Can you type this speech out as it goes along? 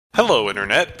Hello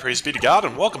Internet, praise be to God,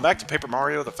 and welcome back to Paper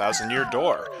Mario the Thousand-Year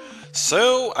Door.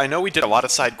 So, I know we did a lot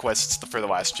of side quests for the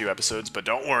last few episodes, but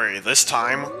don't worry, this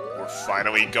time, we're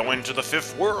finally going to the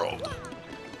 5th world.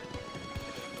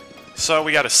 So,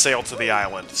 we gotta sail to the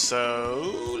island,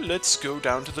 so let's go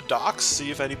down to the docks,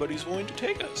 see if anybody's willing to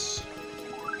take us.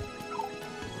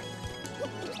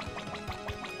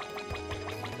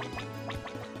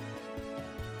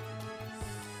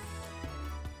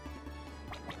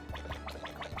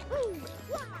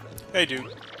 Hey,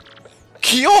 dude.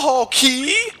 Keelhaul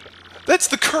Key? That's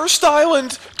the cursed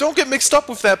island! Don't get mixed up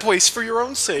with that place for your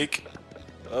own sake.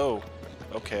 Oh,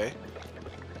 okay.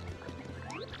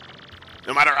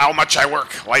 No matter how much I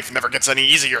work, life never gets any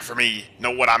easier for me.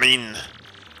 Know what I mean?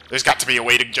 There's got to be a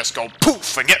way to just go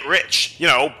poof and get rich. You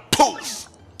know, poof!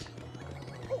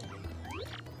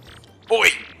 Oi,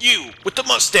 you, with the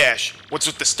mustache! What's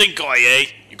with the stink eye, eh?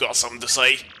 You got something to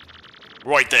say?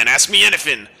 Right then, ask me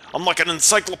anything. I'm like an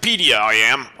encyclopedia, I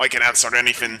am. I can answer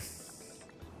anything.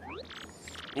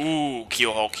 Ooh,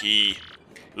 Keelhaul Key.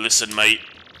 Listen, mate.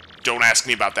 Don't ask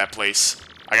me about that place.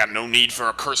 I got no need for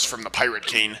a curse from the Pirate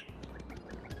King.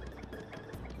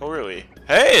 Oh, really?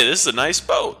 Hey, this is a nice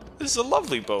boat. This is a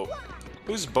lovely boat.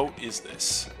 Whose boat is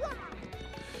this?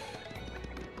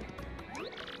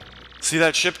 See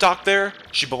that ship dock there?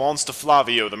 She belongs to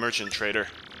Flavio, the merchant trader.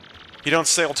 He don't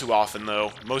sail too often,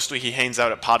 though. Mostly he hangs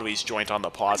out at Padwy's joint on the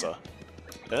plaza.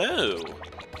 Oh.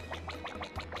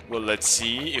 Well, let's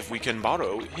see if we can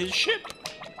borrow his ship.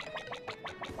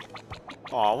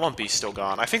 Aw, Lumpy's still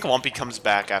gone. I think Lumpy comes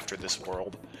back after this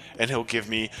world, and he'll give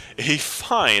me a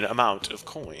fine amount of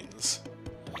coins.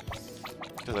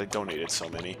 Because I donated so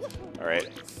many. Alright.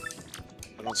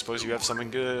 I don't suppose you have something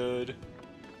good.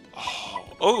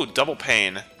 Oh, double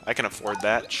pain. I can afford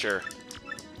that, sure.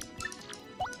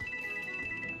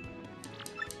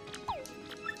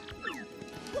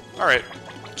 Alright,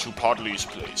 to Podley's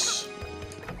place.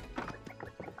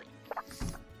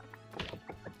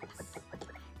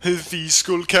 The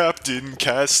Skull Captain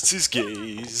casts his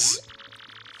gaze.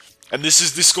 And this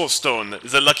is the Skull Stone,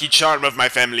 the lucky charm of my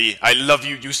family. I love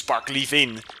you, you sparkly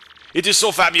thing. It is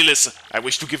so fabulous. I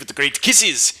wish to give it great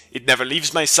kisses. It never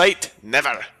leaves my sight.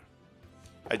 Never.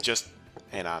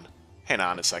 Hang on. Hang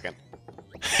on a second.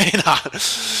 Hang on.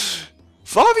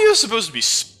 Flavio's supposed to be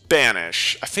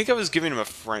Spanish. I think I was giving him a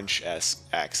French-esque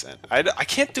accent. I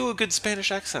can't do a good Spanish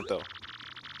accent, though.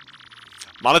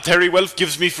 Monetary wealth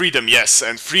gives me freedom, yes,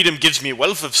 and freedom gives me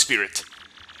wealth of spirit.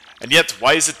 And yet,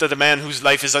 why is it that a man whose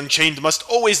life is unchained must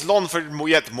always long for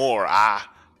yet more?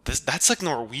 Ah, that's like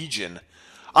Norwegian.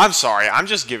 I'm sorry, I'm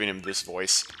just giving him this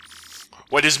voice.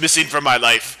 What is missing from my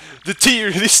life?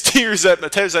 This tears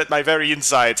at my very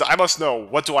insides. I must know.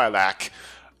 What do I lack?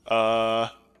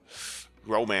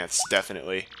 Romance,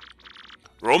 definitely.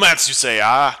 Romance, you say?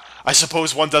 Ah, I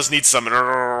suppose one does need some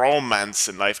romance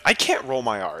in life. I can't roll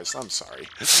my R's, I'm sorry.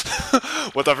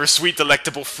 Whatever sweet,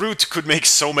 delectable fruit could make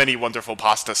so many wonderful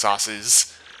pasta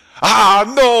sauces. Ah,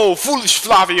 no! Foolish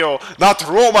Flavio! Not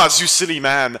Romas, you silly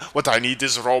man! What I need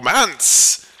is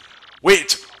romance!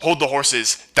 Wait, hold the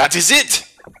horses. That is it!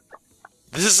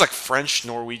 This is like French,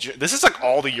 Norwegian... This is like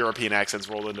all the European accents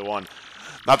rolled into one.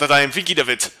 Not that I am thinking of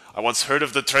it. I once heard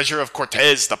of the treasure of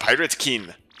Cortez, the Pirate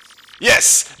King.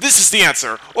 Yes, this is the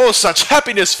answer. Oh, such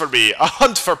happiness for me. A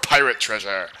hunt for pirate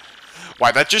treasure.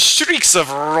 Why, that just shrieks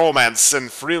of romance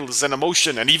and thrills and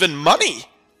emotion and even money.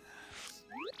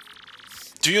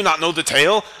 Do you not know the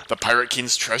tale? The Pirate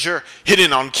King's treasure,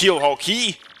 hidden on Keelhaul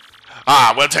Key?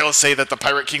 Ah, well, tales say that the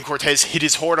Pirate King Cortez hid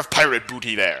his hoard of pirate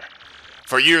booty there.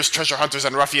 For years, treasure hunters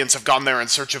and ruffians have gone there in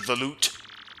search of the loot.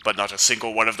 But not a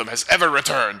single one of them has ever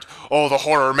returned. Oh, the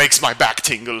horror makes my back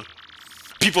tingle.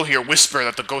 People here whisper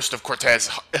that the ghost of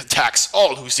Cortez attacks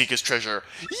all who seek his treasure.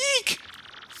 Yeek!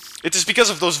 It is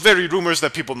because of those very rumors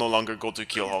that people no longer go to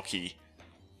Keelhaul Key.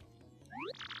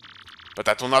 But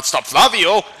that will not stop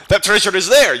Flavio! That treasure is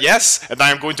there, yes, and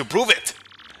I am going to prove it.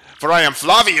 For I am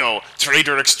Flavio,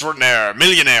 trader extraordinaire,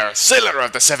 millionaire, sailor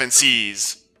of the 7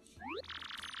 seas.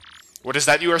 What is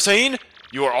that you are saying?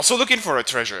 You are also looking for a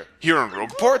treasure, here in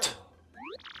Rogueport?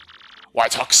 Why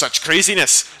talk such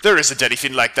craziness? There isn't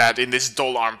anything like that in this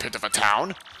dull armpit of a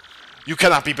town. You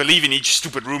cannot be believing each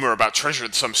stupid rumor about treasure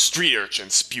that some street urchin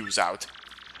spews out.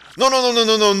 No!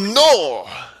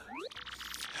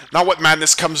 Now what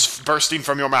madness comes bursting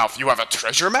from your mouth? You have a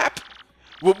treasure map?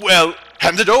 Well,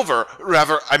 hand it over.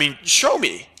 Rather, show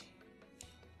me.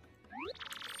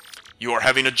 You are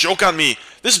having a joke on me.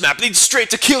 This map leads straight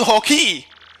to Keelhaul Key.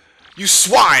 You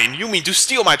swine! You mean to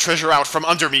steal my treasure out from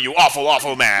under me, you awful,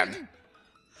 awful man!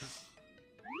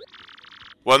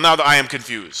 Well, now that I am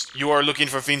confused, you are looking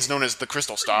for things known as the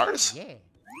Crystal Stars? Yeah.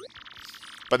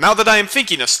 But now that I am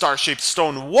thinking a star-shaped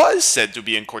stone was said to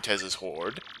be in Cortez's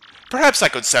hoard, perhaps I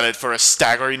could sell it for a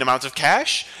staggering amount of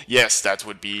cash? Yes, that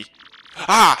would be...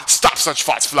 Ah! Stop such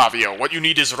thoughts, Flavio! What you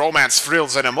need is romance,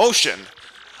 thrills, and emotion!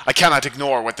 I cannot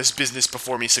ignore what this business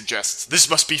before me suggests. This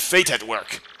must be fate at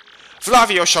work.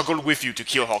 Flavio shall go with you to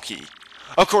Keelhaul.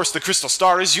 Of course, the crystal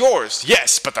star is yours,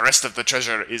 yes, but the rest of the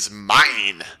treasure is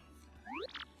mine.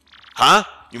 Huh?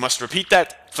 You must repeat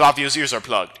that? Flavio's ears are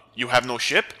plugged. You have no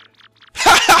ship?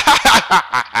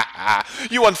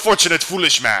 You unfortunate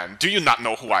foolish man, do you not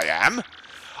know who I am?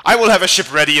 I will have a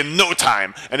ship ready in no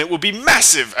time, and it will be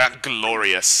massive and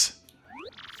glorious.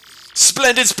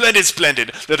 Splendid, splendid,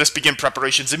 splendid. Let us begin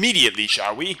preparations immediately,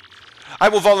 shall we? I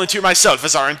will volunteer myself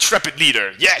as our intrepid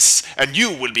leader, yes, and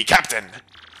you will be captain.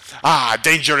 Ah,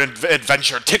 danger and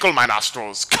adventure tickle my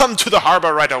nostrils. Come to the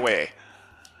harbor right away.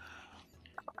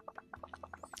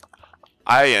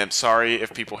 I am sorry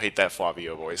if people hate that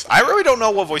Flavio voice. I really don't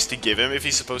know what voice to give him, if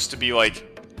he's supposed to be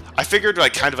like... I figured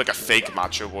like kind of like a fake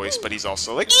macho voice, but he's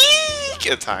also like eek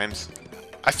at times.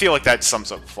 I feel like that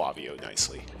sums up Flavio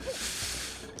nicely.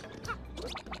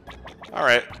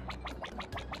 Alright.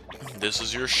 This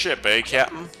is your ship, eh,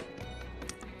 Captain?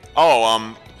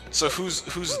 Oh, so who's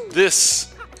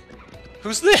this?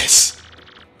 Who's this?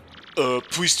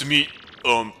 Pleased to meet,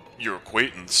 your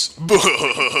acquaintance.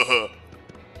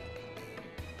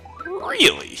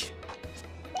 Really?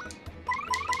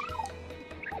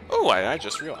 Oh, I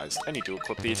just realized. I need to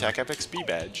equip the Attack FXB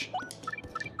badge.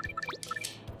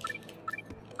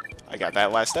 I got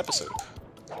that last episode.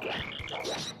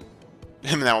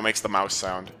 And that one makes the mouse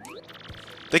sound.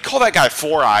 They call that guy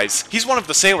Four Eyes. He's one of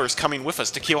the sailors coming with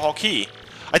us to Keelhaul Key.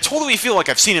 I totally feel like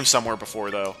I've seen him somewhere before,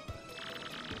 though.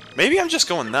 Maybe I'm just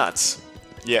going nuts.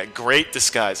 Yeah, great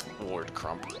disguise, Lord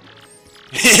Crump.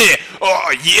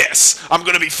 Oh, yes! I'm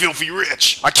gonna be filthy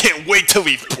rich! I can't wait to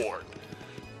leave port!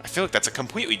 I feel like that's a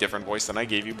completely different voice than I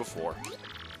gave you before.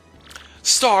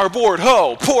 Starboard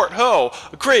ho! Port ho!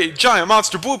 A great giant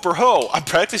monster blooper ho! I'm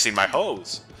practicing my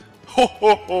hoes. Ho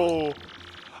ho ho!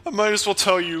 I might as well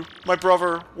tell you, my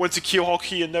brother went to Keelhaul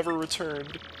Key and never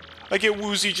returned. I get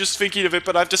woozy just thinking of it,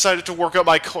 but I've decided to work up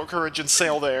my courage and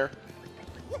sail there.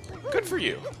 Good for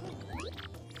you.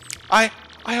 I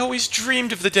always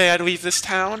dreamed of the day I'd leave this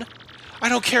town. I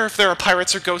don't care if there are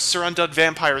pirates or ghosts or undead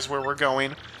vampires where we're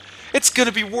going. It's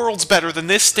gonna be worlds better than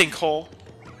this stinkhole.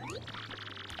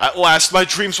 At last, my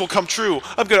dreams will come true.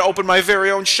 I'm gonna open my very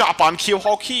own shop on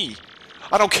Keelhaul Key.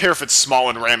 I don't care if it's small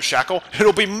and ramshackle.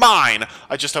 It'll be mine!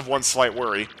 I just have one slight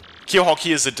worry. Keelhaul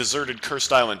Key is a deserted,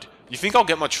 cursed island. You think I'll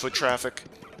get much foot traffic?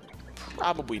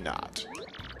 Probably not.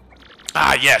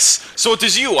 Ah, yes. So it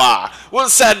is you, ah. Well,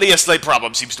 sadly, a slight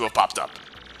problem seems to have popped up.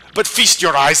 But feast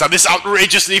your eyes on this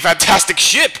outrageously fantastic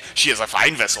ship! She is a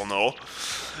fine vessel, no?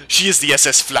 She is the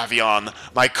SS Flavion,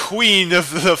 my queen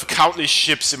of countless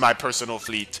ships in my personal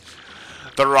fleet.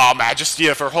 The raw majesty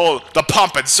of her hull, the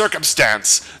pomp and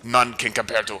circumstance, none can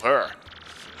compare to her.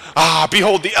 Ah,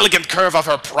 behold the elegant curve of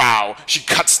her prow. She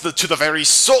cuts to the very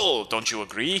soul, don't you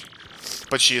agree?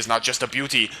 But she is not just a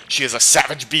beauty, she is a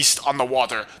savage beast on the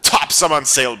water, topsome on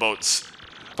sailboats.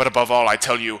 But above all, I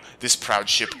tell you, this proud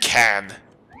ship can.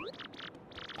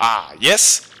 Ah,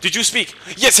 yes? Did you speak?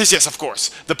 Yes, yes, yes, of course.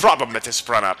 The problem that has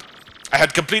sprung up. I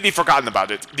had completely forgotten about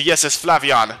it. The SS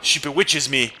Flavion, she bewitches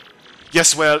me.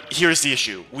 Yes, well, here's the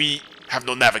issue. We have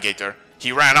no navigator.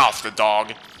 He ran off, the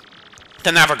dog.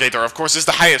 The navigator, of course, is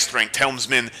the highest-ranked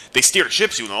helmsman. They steer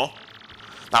ships, you know.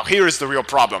 Now, here is the real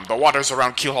problem. The waters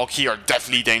around Keelhaul Key are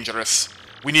deathly dangerous.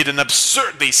 We need an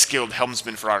absurdly skilled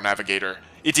helmsman for our navigator.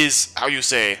 It is, how you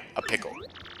say, a pickle.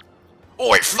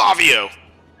 Oi, Flavio!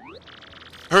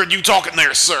 Heard you talking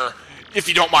there, sir. If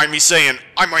you don't mind me saying,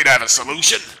 I might have a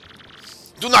solution.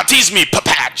 Do not tease me,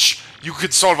 papatch! You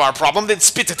could solve our problem, then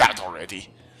spit it out already.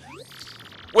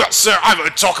 Well, sir, I've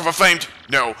heard talk of a famed...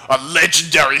 No, a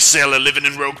legendary sailor living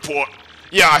in Rogueport.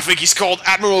 Yeah, I think he's called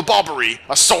Admiral Barbary,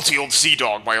 a salty old sea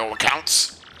dog by all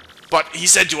accounts. But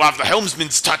he's said to have the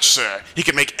helmsman's touch, sir. He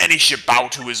can make any ship bow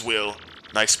to his will.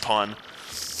 Nice pun.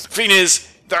 Thing is,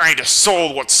 there ain't a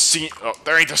soul what's seen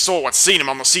him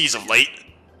on the seas of late.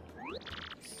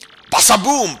 Bassa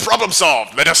boom! Problem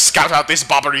solved! Let us scout out this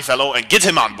Barbary fellow and get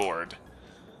him on board.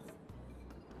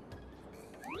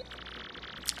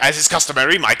 As is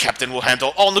customary, my captain will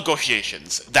handle all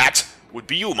negotiations. That would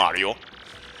be you, Mario.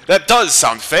 That does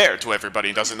sound fair to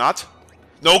everybody, does it not?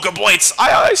 No complaints!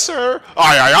 Aye, aye, sir!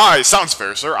 Aye, aye, aye! Sounds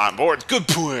fair, sir. On board. Good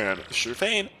plan. Sure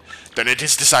thing. Then it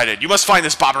is decided. You must find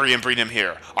this Barbary and bring him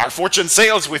here. Our fortune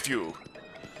sails with you.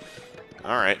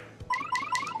 Alright.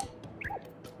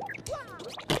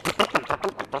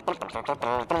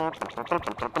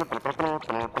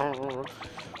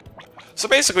 So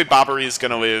basically, Bobbery is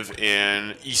going to live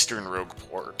in Eastern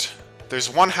Rogueport. There's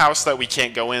one house that we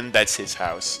can't go in, that's his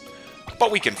house.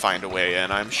 But we can find a way in,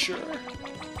 I'm sure.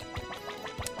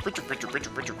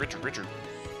 Richard.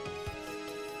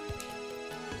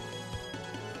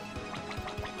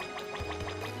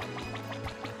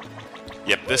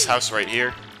 Yep, this house right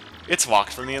here, it's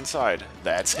locked from the inside.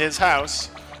 That's his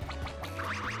house.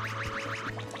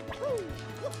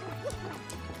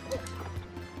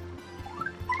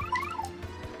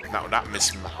 No, not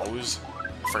Miss Mouse.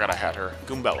 I forgot I had her.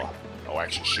 Goombella. Oh,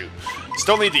 actually, shoot.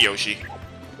 Still need the Yoshi.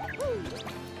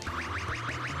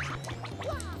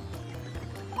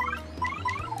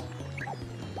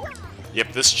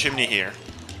 Yep, this chimney here.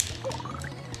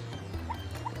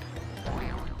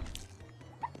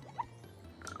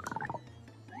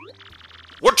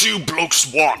 What do you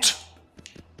blokes want?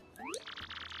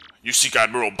 You seek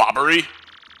Admiral Bobbery?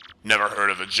 Never heard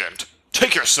of the gent.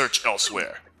 Take your search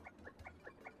elsewhere.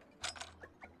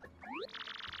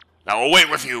 Now away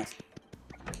with you!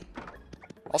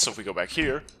 Also, if we go back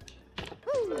here...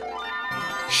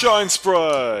 Shine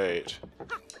Sprite!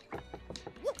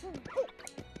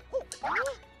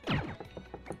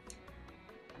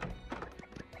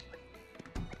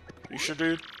 You sure,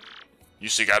 dude? You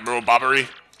seek Admiral Bobbery?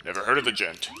 Never heard of the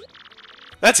gent.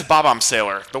 That's a Bob-omb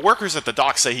sailor. The workers at the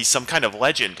dock say he's some kind of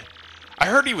legend. I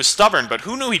heard he was stubborn, but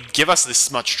who knew he'd give us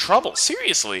this much trouble?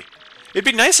 Seriously. It'd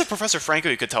be nice if Professor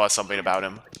Franklin could tell us something about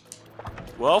him.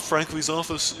 Well, Franklin's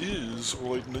office is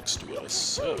right next to us,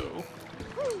 so...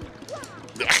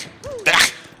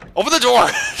 Open the door!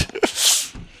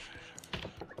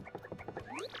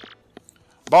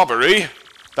 Bobbery,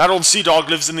 that old sea dog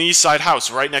lives in the east side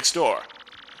house right next door.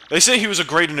 They say he was a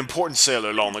great and important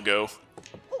sailor long ago.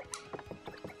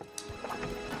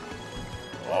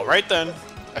 Alright then.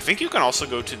 I think you can also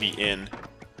go to the inn.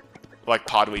 Like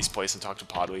Podley's place and talk to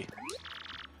Podley.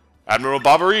 Admiral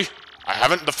Bobbery? I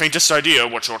haven't the faintest idea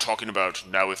what you're talking about.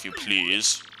 Now, if you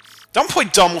please. Don't play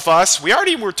dumb with us. We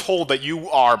already were told that you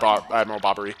are Admiral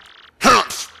Bobbery.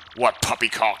 Humph! What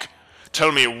puppycock?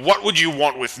 Tell me, what would you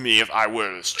want with me if I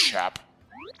were this chap?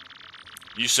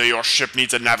 You say your ship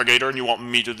needs a navigator and you want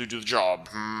me to do the job,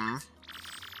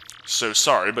 So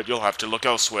sorry, but you'll have to look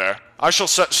elsewhere. I shall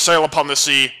set sail upon the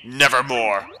sea,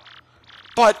 nevermore.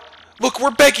 But, look, we're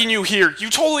begging you here.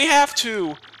 You totally have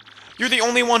to. You're the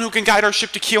only one who can guide our ship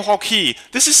to Keelhaul Key.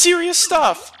 This is serious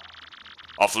stuff.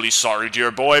 Awfully sorry, dear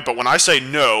boy, but when I say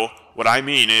no, what I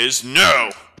mean is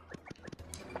no!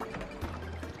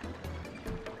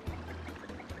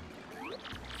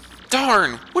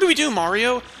 Darn! What do we do,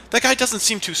 Mario? That guy doesn't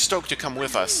seem too stoked to come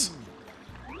with us.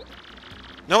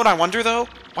 Know what I wonder, though?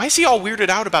 Why is he all weirded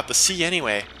out about the sea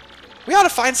anyway? We ought to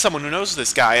find someone who knows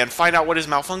this guy and find out what his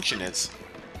malfunction is.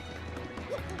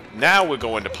 Now we're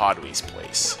going to Podley's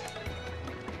place.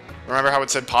 Remember how it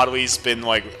said Podley's been,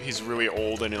 like, he's really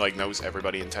old and he, like, knows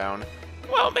everybody in town?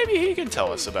 Well, maybe he can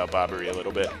tell us about Bobbery a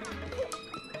little bit.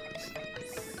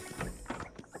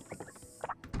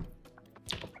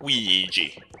 Ouija.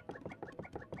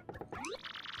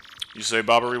 You say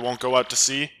Bobbery won't go out to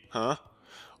sea? Huh?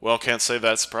 Well, can't say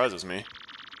that surprises me.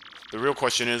 The real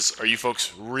question is, are you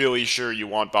folks really sure you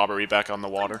want Bobbery back on the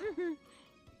water?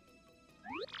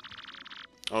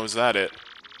 Oh, is that it?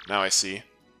 Now I see.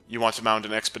 You want to mount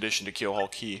an expedition to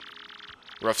Keelhaul Key.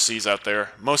 Rough seas out there.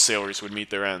 Most sailors would meet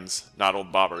their ends. Not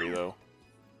old Bobbery, though.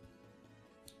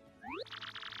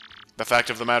 The fact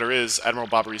of the matter is, Admiral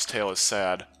Bobbery's tale is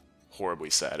sad. Horribly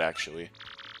sad, actually.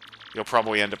 You'll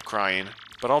probably end up crying,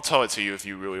 but I'll tell it to you if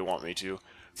you really want me to.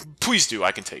 Please do,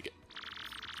 I can take it.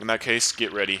 In that case,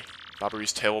 get ready.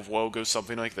 Bobbery's tale of woe goes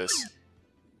something like this.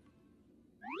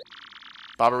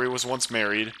 Bobbery was once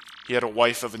married. He had a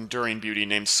wife of enduring beauty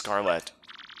named Scarlet.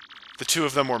 The two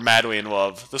of them were madly in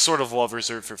love, the sort of love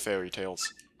reserved for fairy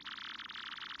tales.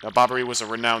 Now, Bobbery was a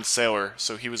renowned sailor,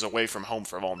 so he was away from home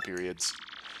for long periods.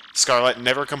 Scarlet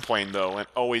never complained, though, and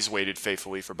always waited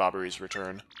faithfully for Bobbery's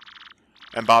return.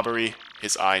 And Bobbery,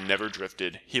 his eye never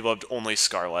drifted. He loved only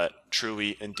Scarlet,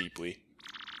 truly and deeply.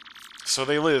 So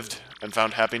they lived, and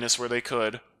found happiness where they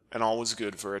could, and all was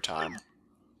good for a time.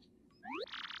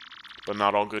 But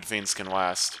not all good things can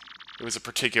last. It was a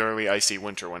particularly icy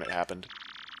winter when it happened.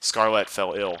 Scarlet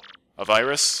fell ill. A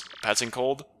virus? A passing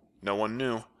cold? No one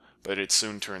knew, but it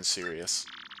soon turned serious.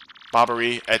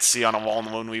 Bobbery, at sea on a long,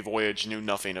 lonely voyage, knew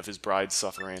nothing of his bride's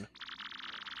suffering.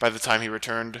 By the time he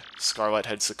returned, Scarlet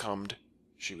had succumbed.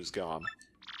 She was gone.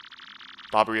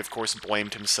 Bobbery, of course,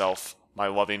 blamed himself. My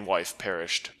loving wife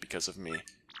perished because of me.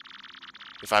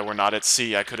 If I were not at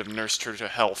sea, I could have nursed her to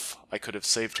health. I could have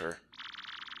saved her.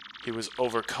 He was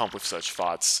overcome with such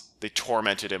thoughts. They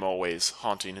tormented him always,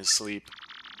 haunting his sleep.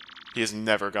 He has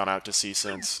never gone out to sea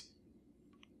since.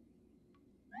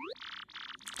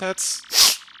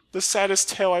 That's the saddest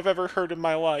tale I've ever heard in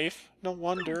my life. No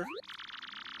wonder.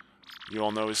 You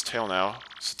all know his tale now,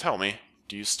 so tell me,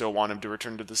 do you still want him to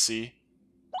return to the sea?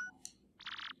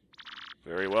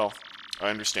 Very well. I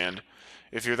understand.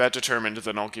 If you're that determined,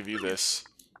 then I'll give you this.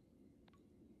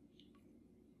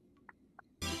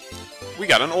 We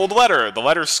got an old letter. The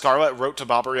letter Scarlet wrote to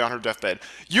Bobbery on her deathbed.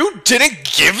 You didn't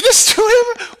give this to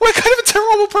him? What kind of a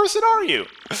terrible person are you?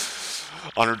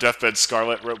 On her deathbed,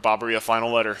 Scarlet wrote Bobbery a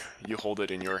final letter. You hold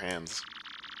it in your hands.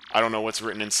 I don't know what's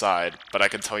written inside, but I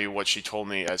can tell you what she told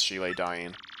me as she lay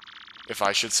dying. If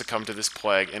I should succumb to this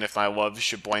plague, and if my love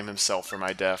should blame himself for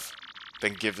my death,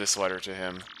 then give this letter to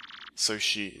him, so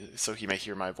he may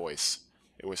hear my voice.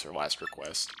 It was her last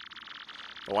request.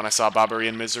 But when I saw Bobbery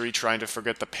in misery, trying to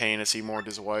forget the pain as he mourned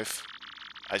his wife,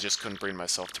 I just couldn't bring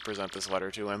myself to present this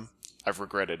letter to him. I've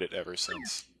regretted it ever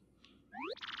since.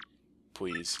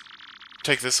 Please,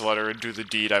 take this letter and do the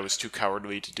deed I was too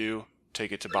cowardly to do.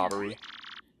 Take it to Bobbery.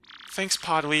 Thanks,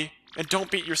 Podley, and don't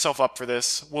beat yourself up for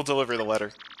this. We'll deliver the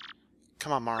letter.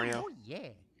 Come on, Mario. Oh, yeah.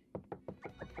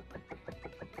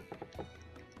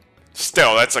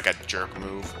 Still, that's like a jerk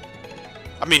move.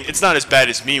 I mean, it's not as bad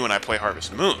as me when I play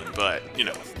Harvest Moon, but, you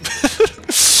know.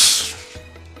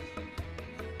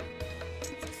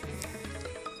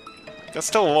 That's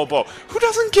still a low blow. Who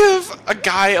doesn't give a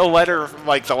guy a letter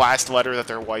like the last letter that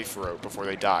their wife wrote before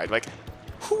they died? Like,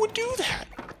 who would do that?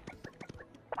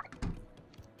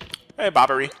 Hey,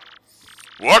 Bobbery.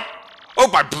 What? Oh,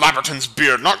 by Blabberton's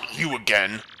beard, not you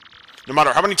again. No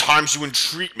matter how many times you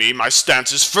entreat me, my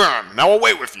stance is firm. Now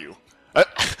away with you. I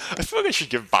feel like I should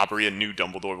give Bobbery a new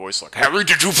Dumbledore voice like, Harry,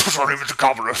 did you put on him to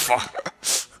goblet of fire?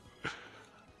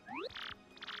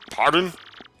 Pardon?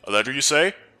 A letter, you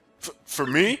say? For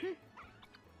me?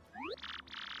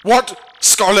 What?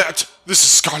 Scarlet! This is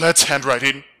Scarlet's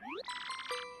handwriting.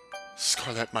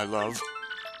 Scarlet, my love.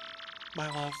 My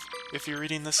love, if you're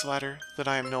reading this letter, then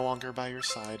I am no longer by your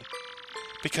side.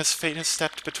 Because fate has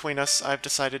stepped between us, I've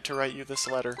decided to write you this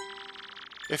letter.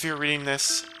 If you're reading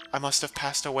this, I must have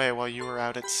passed away while you were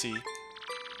out at sea.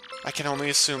 I can only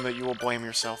assume that you will blame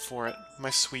yourself for it, my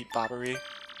sweet Bobbery.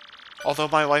 Although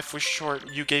my life was short,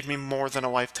 you gave me more than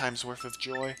a lifetime's worth of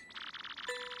joy.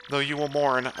 Though you will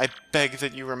mourn, I beg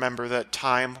that you remember that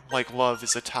time, like love,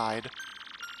 is a tide.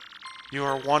 You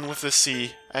are one with the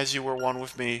sea, as you were one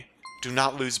with me. Do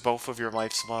not lose both of your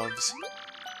life's loves.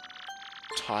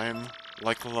 Time,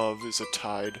 like love, is a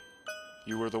tide.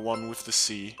 You were the one with the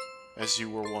sea, as you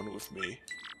were one with me.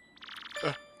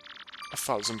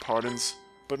 1,000 pardons,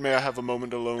 but may I have a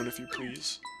moment alone, if you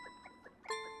please?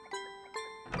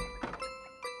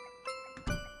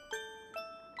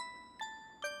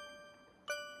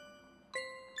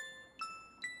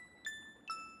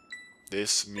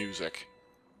 This music.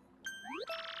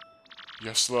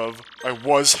 Yes, love, I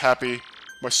was happy.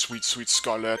 My sweet, sweet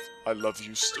Scarlet, I love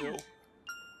you still.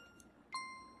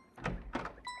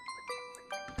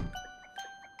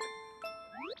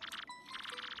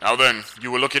 Now then,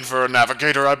 you were looking for a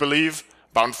navigator, I believe?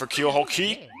 Bound for Keelhole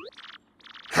Key?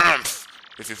 Humph!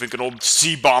 If you think an old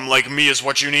sea bomb like me is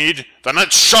what you need, then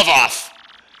let's shove off!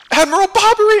 Admiral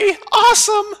Bobbery!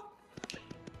 Awesome!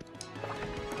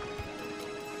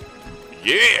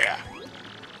 Yeah!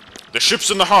 The ship's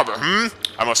in the harbor,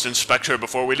 I must inspect her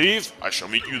before we leave. I shall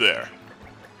meet you there.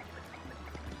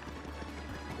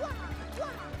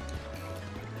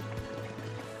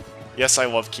 Yes, I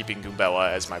love keeping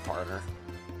Goombella as my partner.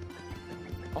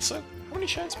 Also, how many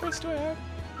shine sprites do I have?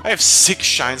 I have 6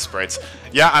 shine sprites.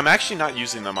 Yeah, I'm actually not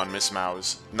using them on Miss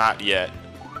Mouse. Not yet.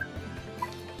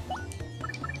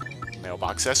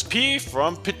 Mailbox SP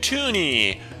from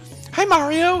Petuni. Hi,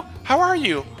 Mario. How are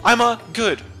you? I'm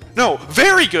good. No,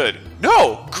 very good.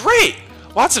 No, great.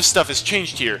 Lots of stuff has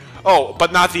changed here. Oh,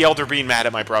 but not the Elder being mad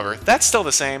at my brother. That's still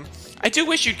the same. I do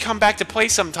wish you'd come back to play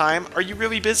sometime. Are you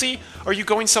really busy? Are you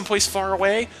going someplace far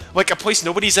away? Like a place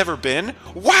nobody's ever been?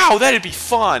 Wow, that'd be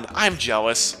fun. I'm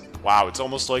jealous. Wow, it's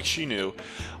almost like she knew.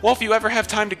 Well, if you ever have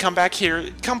time to come back here,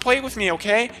 come play with me,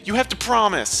 okay? You have to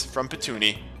promise. From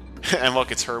Petuni. And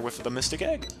look, it's her with the Mystic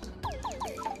Egg.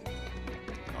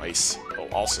 Nice. Oh,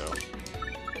 also.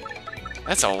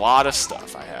 That's a lot of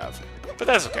stuff I have. But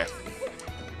that's okay.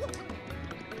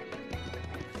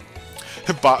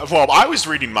 While I was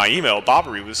reading my email,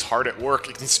 Bobbery was hard at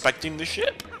work inspecting the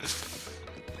ship.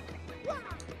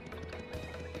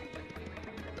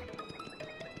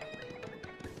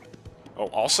 Oh,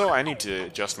 also, I need to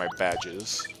adjust my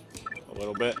badges a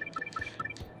little bit.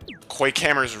 Quake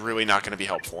Hammer is really not going to be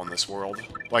helpful in this world.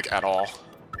 Like, at all.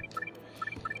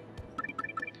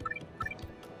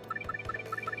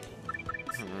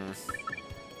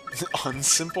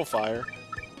 Unsimplifier?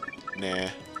 Nah.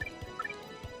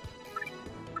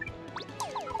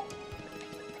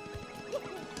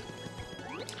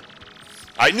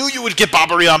 I knew you would get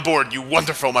Bobbery on board, you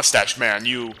wonderful mustache man,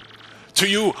 you... To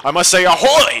you, I must say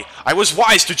ahoy! I was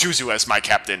wise to choose you as my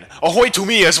captain. Ahoy to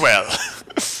me as well!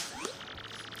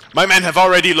 My men have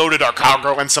already loaded our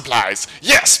cargo and supplies.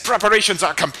 Yes, preparations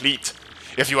are complete.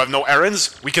 If you have no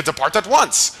errands, we can depart at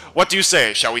once. What do you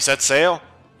say, shall we set sail?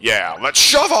 Yeah, let's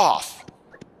shove off!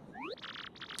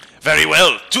 Very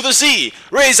well, to the sea!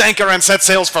 Raise anchor and set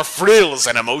sails for thrills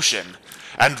and emotion.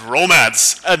 And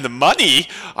romance, and money.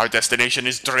 Our destination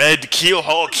is Dread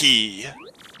Keelhaul Key.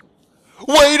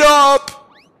 Wait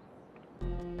up!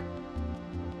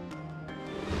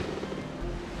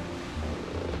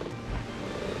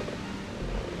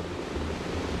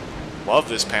 Love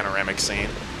this panoramic scene.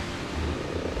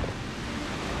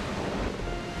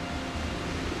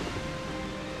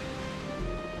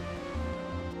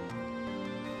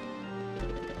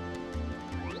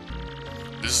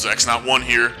 This is X-Not-1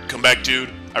 here. Come back, dude.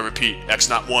 I repeat,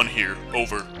 X-Not-1 here.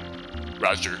 Over.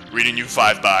 Roger. Reading you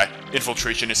 5-by.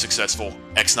 Infiltration is successful.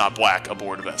 X-Not-Black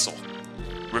aboard vessel.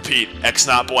 Repeat,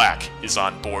 X-Not-Black is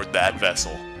on board that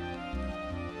vessel.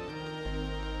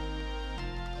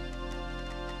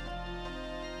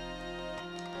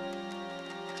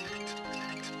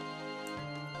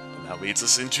 And that leads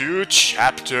us into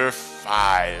Chapter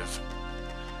 5.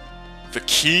 The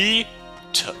Key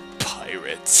to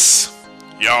Pirates.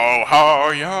 Yo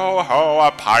ho,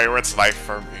 a pirate's life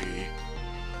for me.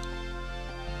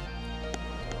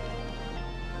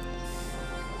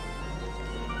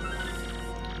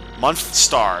 Month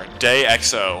star, day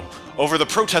XO. Over the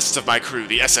protests of my crew,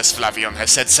 the SS Flavion has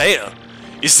set sail.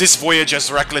 Is this voyage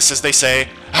as reckless as they say?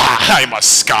 Ah, I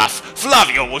must scoff.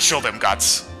 Flavio will show them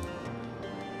guts.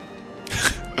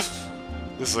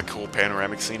 This is a cool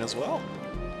panoramic scene as well.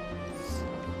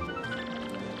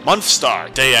 Month star,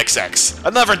 day XX.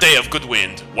 Another day of good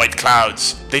wind. White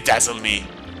clouds, they dazzle me.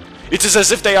 It is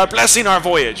as if they are blessing our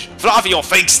voyage. Flavio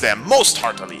thanks them most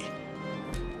heartily.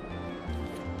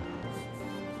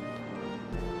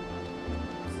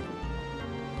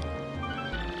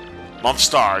 Month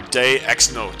star, day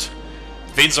X note.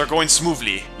 Things are going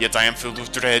smoothly, yet I am filled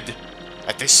with dread.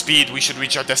 At this speed, we should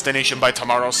reach our destination by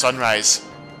tomorrow's sunrise.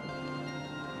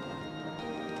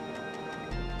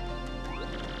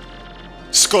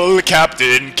 Skull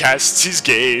Captain casts his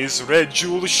gaze, red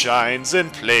jewel shines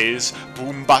and plays,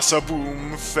 boom bassa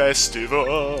boom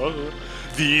festival.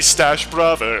 The Stash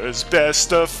Brothers,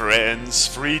 best of friends,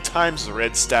 3 times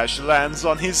Red Stash lands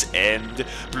on his end,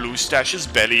 Blue Stash's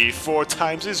belly 4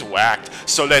 times is whacked,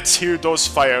 so let's hear those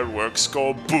fireworks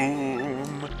go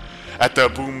boom, at the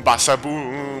boom bassa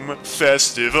boom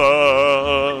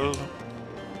festival.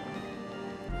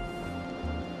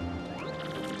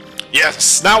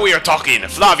 Yes, now we are talking.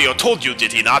 Flavio told you,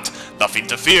 did he not? Nothing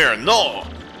to fear, no.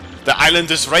 The island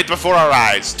is right before our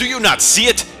eyes. Do you not see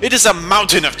it? It is a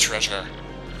mountain of treasure.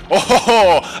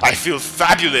 Oh, I feel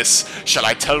fabulous. Shall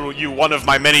I tell you one of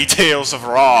my many tales of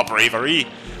raw bravery?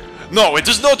 No, it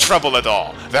is no trouble at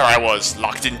all. There I was,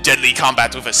 locked in deadly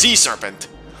combat with a sea serpent.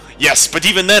 Yes, but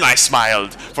even then I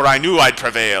smiled, for I knew I'd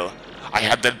prevail. I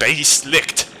had the beast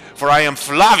licked, for I am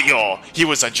Flavio. He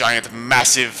was a giant,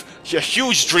 massive, a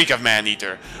huge drink of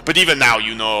man-eater. But even now,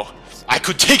 you know, I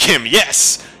could take him,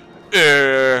 yes!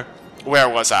 Where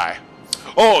was I?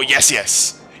 Oh,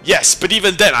 yes, but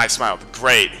even then I smiled.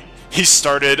 Great. He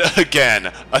started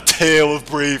again. A tale of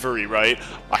bravery, right?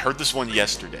 I heard this one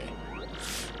yesterday.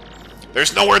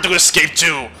 There's nowhere to escape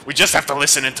to. We just have to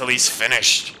listen until he's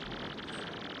finished.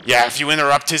 Yeah, if you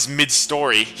interrupt his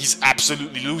mid-story, he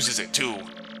absolutely loses it, too.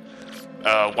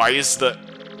 Why is the...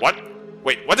 What?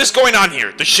 Wait, what is going on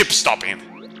here? The ship's stopping.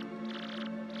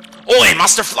 Oi,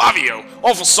 Master Flavio!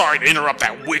 Awful sorry to interrupt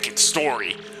that wicked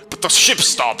story, but the ship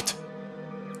stopped.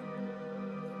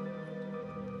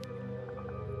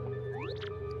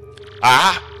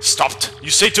 Ah, stopped,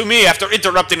 you say to me after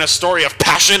interrupting a story of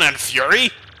passion and fury?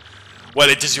 Well,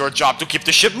 it is your job to keep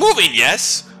the ship moving,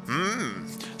 yes?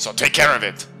 So take care of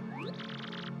it.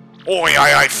 Oi,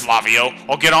 aye, Flavio.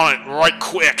 I'll get on it right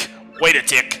quick. Wait a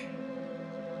tick.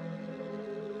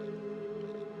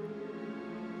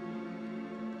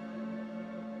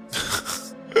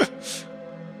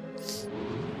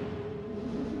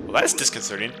 Well, that's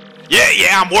disconcerting.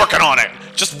 Yeah, I'm working on it.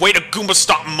 Just wait a Goomba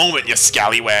Stomp moment, you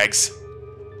scallywags.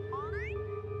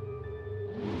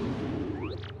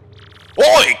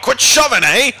 Oi, quit shoving,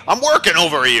 eh? I'm working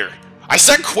over here. I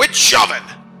said quit shoving.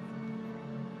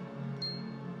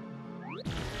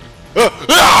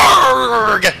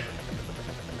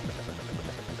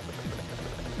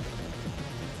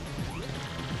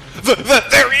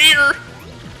 They're here!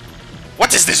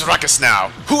 What is this ruckus now?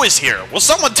 Who is here? Will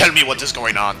someone tell me what is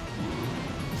going on?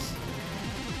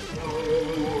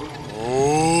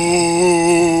 Oh!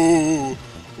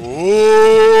 Oh!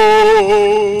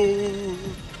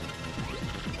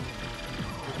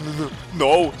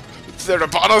 No! They're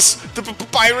upon us! The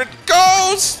pirate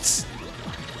ghosts!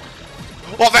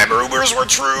 All them rumors were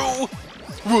true!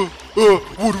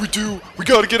 What do? We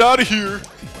gotta get out of here!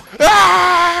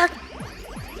 Ah!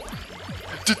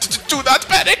 Do not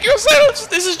panic yourselves!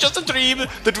 This is just a dream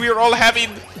that we are all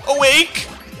having. Awake!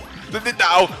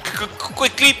 Now,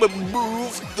 quickly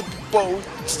move the boat.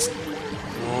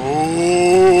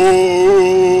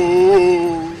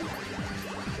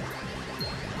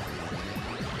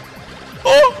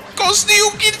 Oh, Ghosty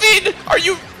Ukidvid! Are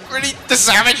you really the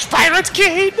savage pirate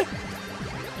king?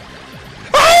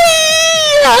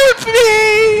 Help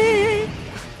me!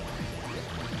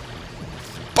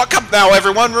 Buck up now,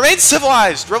 everyone! Remain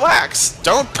civilized! Relax!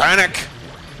 Don't panic!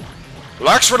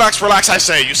 Relax, relax, relax, I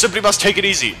say! You simply must take it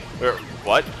easy!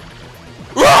 What?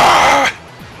 Ah!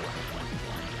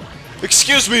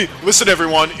 Excuse me! Listen,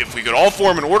 everyone, if we could all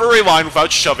form an orderly line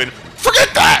without shoving...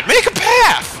 Forget that! Make a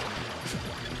path!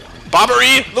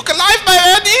 Bobbery, look alive,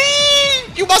 man!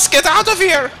 Eee! You must get out of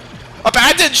here!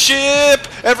 Abandon ship!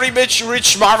 Every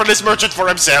rich, marvelous merchant for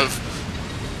himself!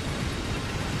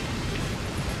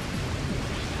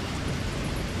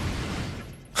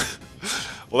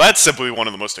 Well, that's simply one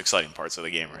of the most exciting parts of the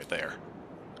game right there.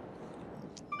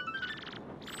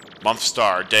 Month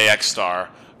star, day X star,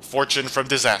 fortune from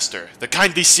disaster. The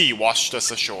kindly sea washed us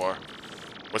ashore.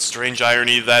 What strange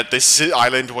irony that this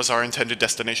island was our intended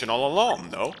destination all along,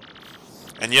 no?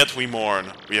 And yet we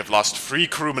mourn. We have lost 3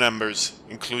 crew members,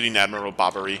 including Admiral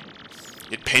Bobbery.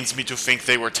 It pains me to think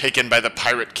they were taken by the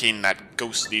Pirate King, that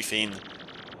ghostly thing.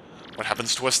 What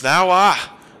happens to us now?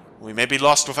 Ah! We may be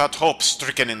lost without hope,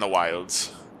 stricken in the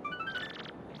wilds.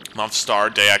 Month star,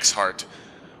 day X heart.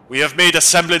 We have made a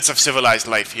semblance of civilized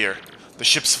life here. The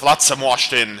ship's flotsam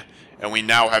washed in, and we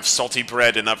now have salty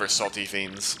bread and other salty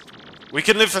things. We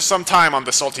can live for some time on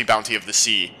the salty bounty of the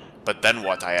sea, but then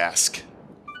what, I ask?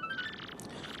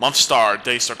 Month star,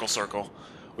 day circle circle.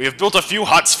 We have built a few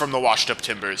huts from the washed-up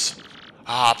timbers.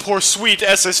 Ah, poor sweet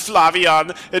SS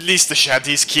Flavian. At least the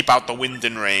shanties keep out the wind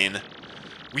and rain.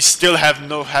 We still have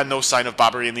had no sign of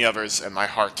Bobbery and the others, and my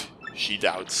heart, she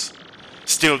doubts.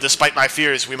 Still, despite my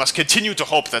fears, we must continue to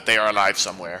hope that they are alive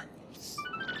somewhere.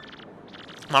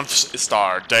 Month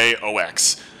star, day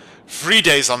OX. 3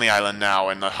 days on the island now,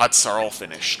 and the huts are all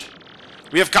finished.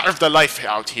 We have carved a life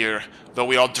out here, though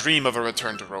we all dream of a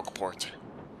return to Rogueport.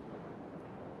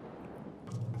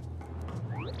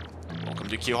 Welcome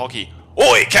to Kiyohoki.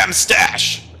 Oi, Captain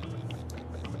Stash!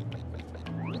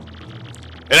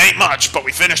 It ain't much, but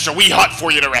we finished a wee hut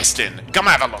for you to rest in. Come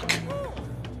have a look.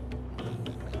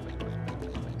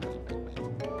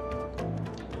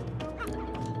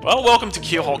 Well, welcome to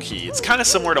Kiyohoki. It's kind of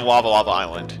similar to Lava Lava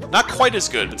Island. Not quite as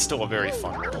good, but still a very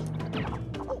fun world.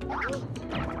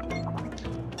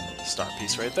 Star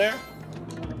piece right there.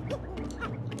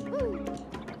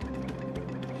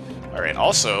 Alright,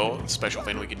 also, special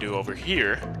thing we can do over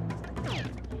here.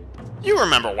 You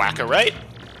remember Waka, right?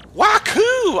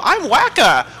 Wahoo! I'm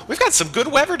Waka! We've got some good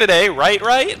weather today,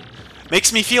 right?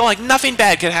 Makes me feel like nothing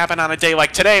bad could happen on a day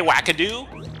like today, Wackadoo.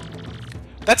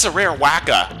 That's a rare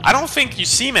Waka. I don't think you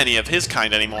see many of his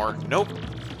kind anymore. Nope.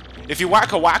 If you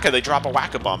whack a Waka, they drop a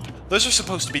Waka bump. Those are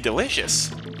supposed to be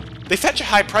delicious. They fetch a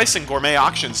high price in gourmet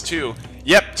auctions, too.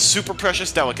 Yep, super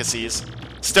precious delicacies.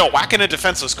 Still, whacking a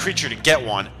defenseless creature to get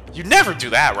one. You never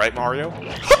do that, right, Mario?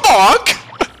 Honk!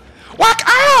 Whack!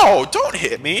 Ow! Don't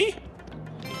hit me!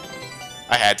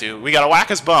 I had to. We got a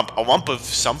Waka's bump, a lump of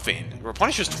something. It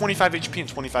replenishes 25 HP and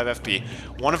 25 FP.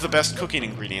 One of the best cooking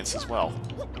ingredients as well.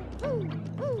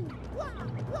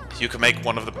 You can make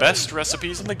one of the best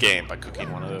recipes in the game by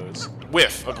cooking one of those.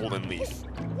 With a golden leaf.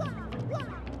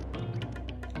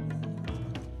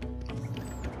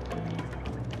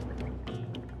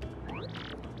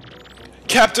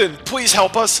 Captain, please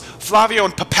help us! Flavio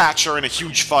and Papatch are in a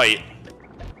huge fight.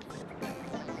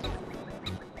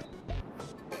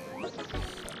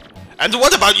 And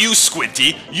what about you,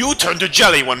 Squinty? You turned to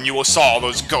jelly when you saw all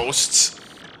those ghosts.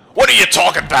 What are you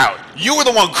talking about? You were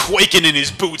the one quaking in his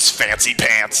boots, Fancy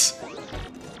Pants.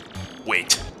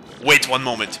 Wait one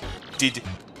moment. Did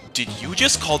you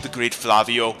just call the great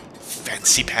Flavio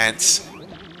Fancy Pants?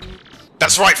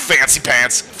 That's right, Fancy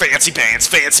Pants! Fancy Pants,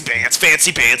 Fancy Pants,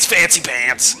 Fancy Pants, Fancy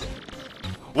Pants!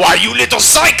 Why, you little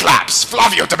Cyclops!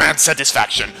 Flavio demands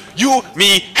satisfaction. You,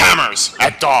 me, hammers,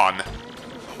 at dawn.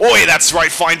 Oi, that's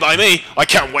right, fine by me. I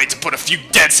can't wait to put a few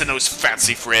dents in those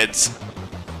fancy Freds.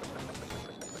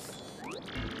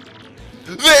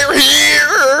 They're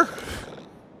here!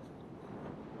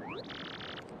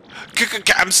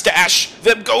 Camstash,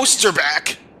 them ghosts are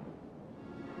back!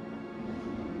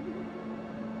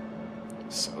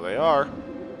 So they are.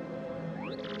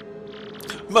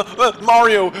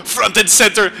 Mario, front and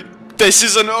center! This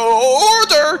is an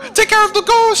order! Take care of the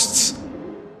ghosts!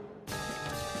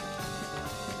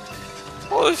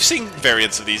 Well, we've seen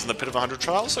variants of these in the Pit of 100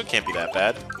 Trials, so it can't be that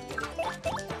bad.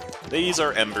 These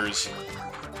are embers.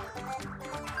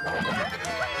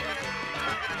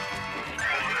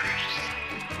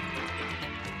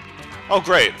 Oh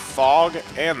great, fog,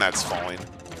 and that's falling.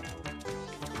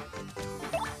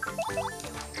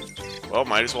 Well,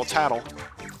 might as well tattle.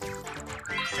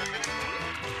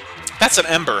 That's an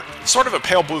ember. Sort of a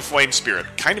pale blue flame spirit.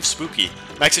 Kind of spooky.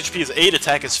 Max HP is 8,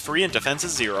 attack is free, and defense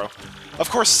is 0. Of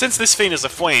course, since this fiend is a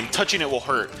flame, touching it will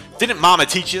hurt. Didn't Mama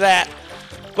teach you that?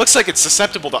 Looks like it's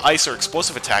susceptible to ice or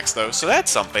explosive attacks, though, so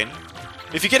that's something.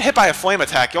 If you get hit by a flame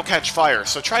attack, you'll catch fire,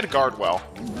 so try to guard well.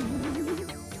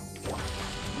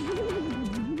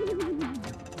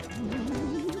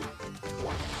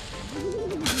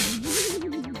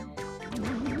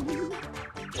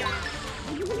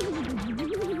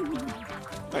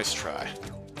 Nice try.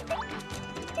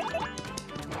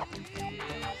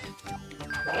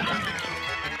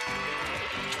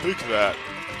 Take that.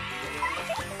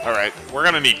 Alright, we're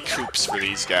gonna need Koops for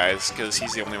these guys, because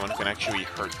he's the only one who can actually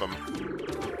hurt them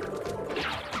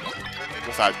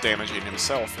without damaging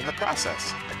himself in the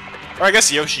process. Or I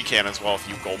guess Yoshi can as well if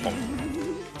you gulp him.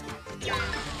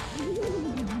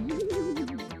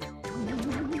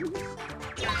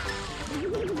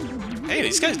 Hey,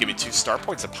 these guys give me 2 star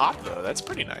points a pop, though. That's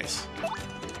pretty nice.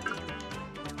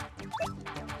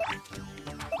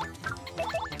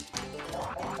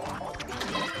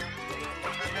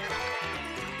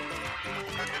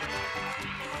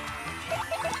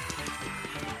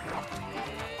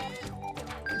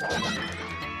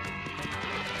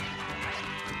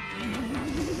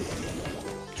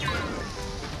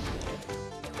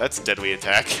 That's a deadly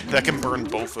attack. That can burn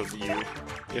both of you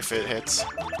if it hits.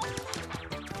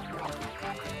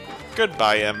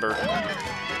 Goodbye, Ember.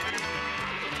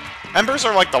 Embers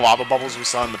are like the lava bubbles we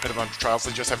saw in the Pit of 100 Trials,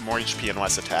 they just have more HP and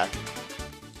less attack.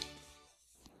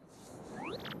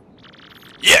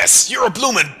 Yes, you're a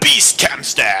bloomin' beast,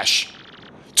 Camstash!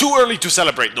 Too early to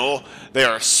celebrate, no? There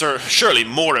are surely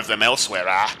more of them elsewhere,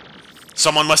 ah?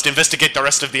 Someone must investigate the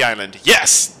rest of the island.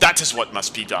 Yes, that is what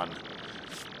must be done.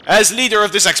 As leader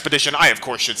of this expedition, I of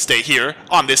course should stay here.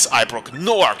 On this, I brook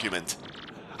no argument.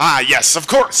 Ah, yes, of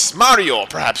course. Mario,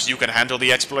 perhaps you can handle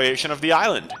the exploration of the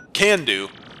island. Can do.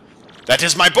 That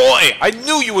is my boy! I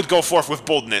knew you would go forth with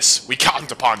boldness. We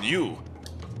count upon you.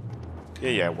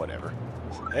 Yeah, whatever.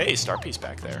 Hey, Star Piece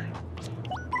back there.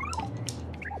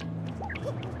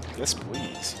 Yes,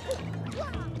 please.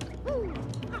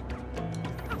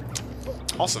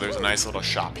 Also, there's a nice little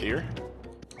shop here.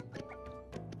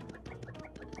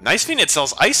 Nice thing it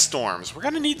sells ice storms. We're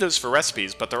gonna need those for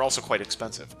recipes, but they're also quite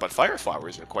expensive. But fire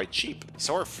flowers are quite cheap.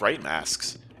 So are fright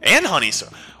masks. And honey, so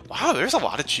wow, there's a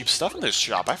lot of cheap stuff in this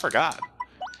shop. I forgot.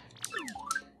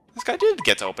 This guy did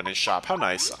get to open his shop. How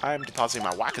nice. I'm depositing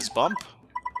my Wacka's Bump.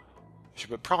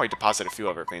 Should probably deposit a few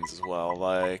other things as well,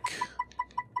 like...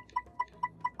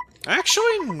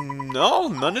 Actually, no.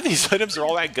 None of these items are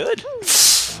all that good.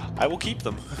 I will keep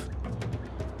them.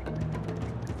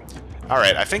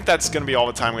 Alright, I think that's going to be all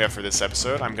the time we have for this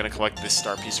episode. I'm going to collect this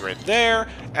star piece right there,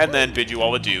 and then bid you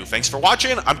all adieu. Thanks for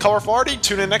watching. I'm Colorful Arty.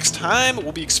 Tune in next time.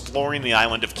 We'll be exploring the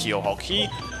island of Kyohalki,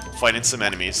 fighting some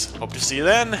enemies. Hope to see you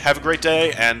then. Have a great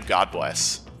day, and God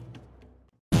bless.